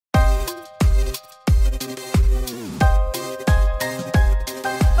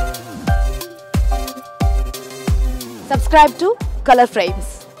Subscribe to Color Frames.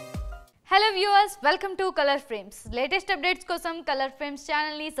 Hello viewers, welcome to Color Frames. Latest updates kosam Color Frames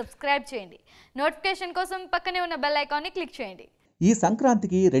channel ni subscribe cheyandi. Notification kosam pakkane unna bell icon ni click cheyandi. ఈ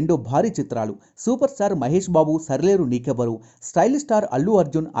సంక్రాంతికి రెండు భారీ చిత్రాలు super star Mahesh Babu సర్లేరు Neekevvaru, stylish star Allu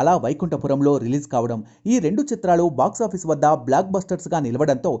Arjun అలా వైకుంఠపురంలో release కావడం, ఈ రెండు చిత్రాలు బాక్సాఫీస్ వద్ద బ్లాక్ బస్టర్స్గా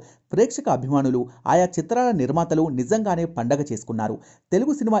నిలవడంతో ప్రేక్షక అభిమానులు ఆయా చిత్రాల నిర్మాతలు నిజంగానే పండగ చేసుకున్నారు.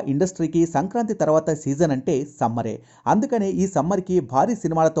 తెలుగు సినిమా ఇండస్ట్రీకి సంక్రాంతి తర్వాత సీజన్ అంటే సమ్మరే. అందుకనే ఈ సమ్మర్కి భారీ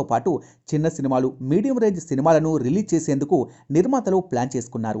సినిమాలతో పాటు చిన్న సినిమాలు, మీడియం రేంజ్ సినిమాలను రిలీజ్ చేసేందుకు నిర్మాతలు ప్లాన్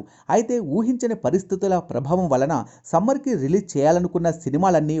చేసుకున్నారు. అయితే ఊహించని పరిస్థితుల ప్రభావం వలన సమ్మర్కి రిలీజ్ చేయాలనుకున్న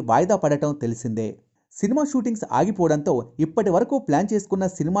సినిమాలన్నీ వాయిదా పడటం తెలిసిందే. సినిమా షూటింగ్స్ ఆగిపోవడంతో ఇప్పటి వరకు ప్లాన్ చేసుకున్న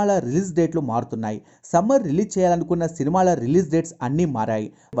సినిమాల రిలీజ్ డేట్లు మారుతున్నాయి. సమ్మర్ రిలీజ్ చేయాలనుకున్న సినిమాల రిలీజ్ డేట్స్ అన్నీ మారాయి.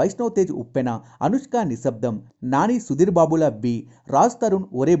 వైష్ణవ్ తేజ్ ఉప్పెన, అనుష్క నిశ్శబ్దం, నాని సుధీర్ బాబుల బి, రాజ్ తరుణ్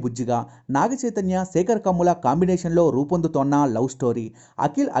ఒరే బుజ్జిగా, నాగచైతన్య శేఖర్ కమ్ముల కాంబినేషన్లో రూపొందుతోన్న లవ్ స్టోరీ,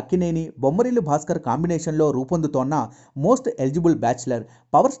 అఖిల్ అక్కినేని బొమ్మరిల్లు భాస్కర్ కాంబినేషన్లో రూపొందుతోన్న most eligible bachelor,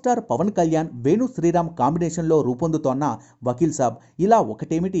 power star Pawan Kalyan Venu Sriram కాంబినేషన్లో రూపొందుతోన్న వకీల్ సాబ్, ఇలా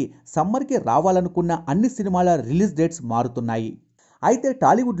ఒకటేమిటి సమ్మర్కి రావాలనుకున్న అన్ని సినిమాల రిలీజ్ డేట్స్ మారుతున్నాయి. అయితే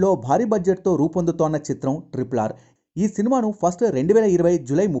టాలీవుడ్లో భారీ బడ్జెట్తో రూపొందుతోన్న చిత్రం RRR. ఈ సినిమాను ఫస్ట్ 2020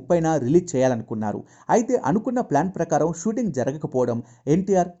 జూలై 30న రిలీజ్ చేయాలనుకున్నారు. అయితే అనుకున్న ప్లాన్ ప్రకారం షూటింగ్ జరగకపోవడం,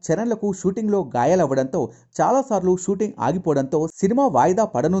 NTR చరణ్లకు షూటింగ్లో గాయాలవ్వడంతో చాలాసార్లు షూటింగ్ ఆగిపోవడంతో సినిమా వాయిదా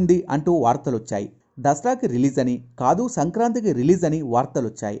పడనుంది అంటూ వార్తలొచ్చాయి. దసరాకి రిలీజ్ అని కాదు, సంక్రాంతికి రిలీజ్ అని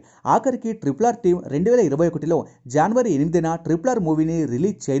వార్తలొచ్చాయి. ఆఖరికి RRR టీం 2021లో జనవరి 8న RRR మూవీని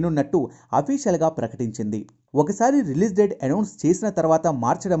రిలీజ్ చేయనున్నట్టు అఫీషియల్గా ప్రకటించింది. ఒకసారి రిలీజ్ డేట్ అనౌన్స్ చేసిన తర్వాత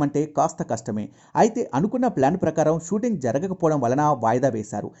మార్చడం అంటే కాస్త కష్టమే. అయితే అనుకున్న ప్లాన్ ప్రకారం షూటింగ్ జరగకపోవడం వలన వాయిదా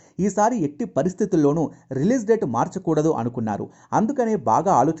వేశారు. ఈసారి ఎట్టి పరిస్థితుల్లోనూ రిలీజ్ డేట్ మార్చకూడదు అనుకున్నారు. అందుకనే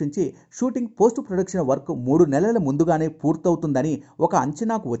బాగా ఆలోచించి షూటింగ్ పోస్ట్ ప్రొడక్షన్ వర్క్ 3 నెలల ముందుగానే పూర్తవుతుందని ఒక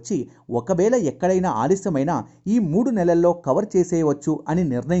అంచనాకు వచ్చి ఒకవేళ ఎక్కడైనా ఆలస్యమైనా ఈ 3 నెలల్లో కవర్ చేసేయవచ్చు అని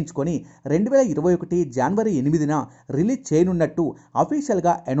నిర్ణయించుకొని 2021 జనవరి 8న రిలీజ్ చేయనున్నట్టు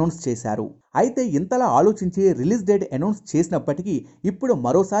అఫీషియల్గా అనౌన్స్ చేశారు. అయితే ఇంతలా ఆలోచించి రిలీజ్ డేట్ అనౌన్స్ చేసినప్పటికీ ఇప్పుడు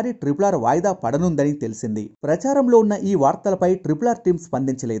మరోసారి RRR వాయిదా పడనుందని తెలిసింది. ప్రచారంలో ఉన్న ఈ వార్తలపై RRR టీం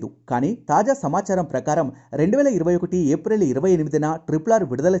స్పందించలేదు. కానీ తాజా సమాచారం ప్రకారం 2021 ఏప్రిల్ 28న RRR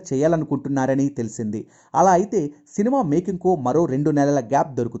విడుదల చేయాలనుకుంటున్నారని తెలిసింది. అలా అయితే సినిమా మేకింగ్కు మరో 2 నెలల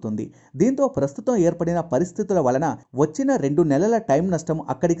గ్యాప్ దొరుకుతుంది. దీంతో ప్రస్తుతం ఏర్పడిన పరిస్థితుల వలన వచ్చిన 2 నెలల టైం నష్టం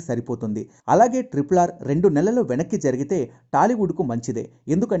అక్కడికి సరిపోతుంది. అలాగే RRR 2 నెలలు వెనక్కి జరిగితే టాలీవుడ్కు మంచిదే.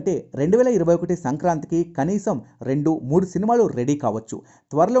 ఎందుకంటే 2021 సంక్రాంతికి కనీసం 2-3 సినిమాలు రెడీ కావచ్చు.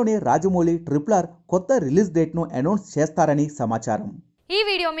 త్వరలోనే రాజమౌళి RRR కొత్త రిలీజ్ డేట్ను అనౌన్స్ చేస్తారని సమాచారం. ఈ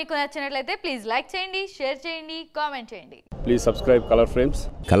వీడియో మీకు నచ్చినట్లయితే ప్లీజ్ లైక్ చేయండి, షేర్ చేయండి, కామెంట్ చేయండి. Please subscribe colour frames.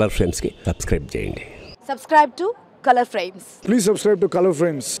 Colour ఫ్రేమ్స్కి subscribe చేయండి. Subscribe to Color Frames. Please subscribe to Color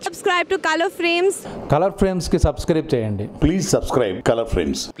Frames. Subscribe to Color Frames. Colour ఫ్రేమ్స్కి subscribe చేయండి. Please subscribe colour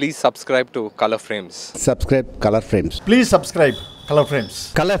frames. Please subscribe to Color Frames. Subscribe colour frames. Please subscribe Color Frames.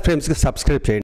 Colour ఫ్రేమ్స్కి subscribe చేయండి.